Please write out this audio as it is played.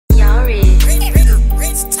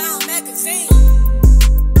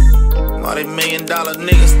Like $1 million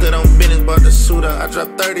niggas stood on business, bought the suit out. I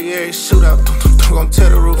dropped 30 every shootout. Gon' tear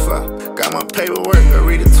the roof out. Got my paperwork, I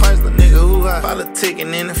read it twice, little nigga, who I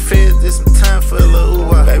politicking in the feds, this some time for a little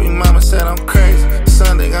ooh-ah. Baby mama said I'm crazy,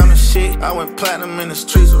 Sunday I'm the shit. I went platinum in the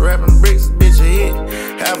streets, rapping bricks, bitch a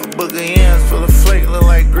hit. Half a book of yams full of flake, look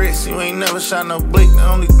like grits. You ain't never shot no blick, the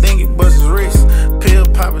only thing you bust is wrist. Pill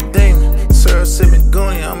poppin' Damon, syrup sippin'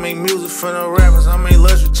 Goonie. I make music for no rappers, I make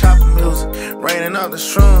luxury chopper music. Raining off the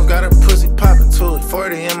shrooms, got her pussy poppin' to it.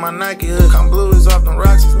 40 in my Nike hood, come blues off them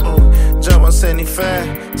Roxy's move. Jump on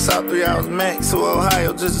 75, South 3 hours max. To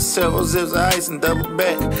Ohio, just a several zips of ice and double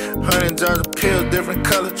back. 100 jars of pills, different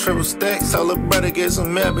color, triple stack. So little brother get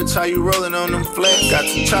some mail, bitch, how you rollin' on them flats? Got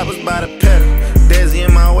 2 choppers by the pedal, Desi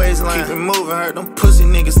in my waistline. Keep it moving, heard them pussy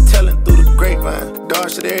niggas tellin' through the grapevine.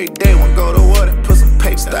 Dog shit every day, one go to water, put some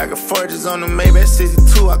paper. Stack of forges on the Maybach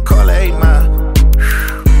 62, I call it 8 Mile.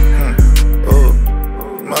 Ooh,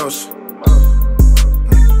 motion.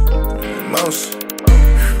 Motion.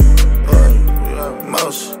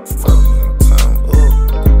 Motion.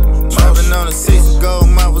 Driving on the 6 gold,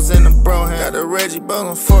 I was in the bro hand. Got the Reggie Bug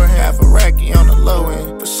on forehand, half a racky on the low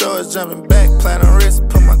end. For sure it's jumping back, platinum wrist,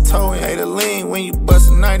 put my toe in. Hey, the lean when you bust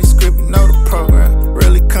a 90 script, you know the program.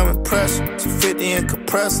 Really coming pressure, 250 in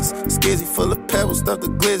compressors. Skizzy full of pebbles, stuffed the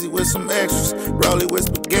glizzy with some extras. Rolly with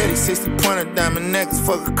spaghetti, 60-pointer diamond necklace.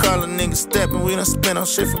 Fuck a Carla, nigga steppin', we done spent on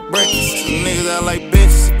shit for breakfast. Some niggas out like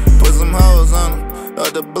bitches, put some hoes on them. Or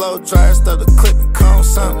the blow dryer, stuff the clip and comb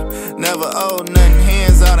something. Never owe nothing,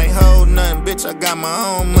 hands out ain't hold nothing. Bitch, I got my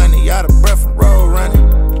own money, y'all the breath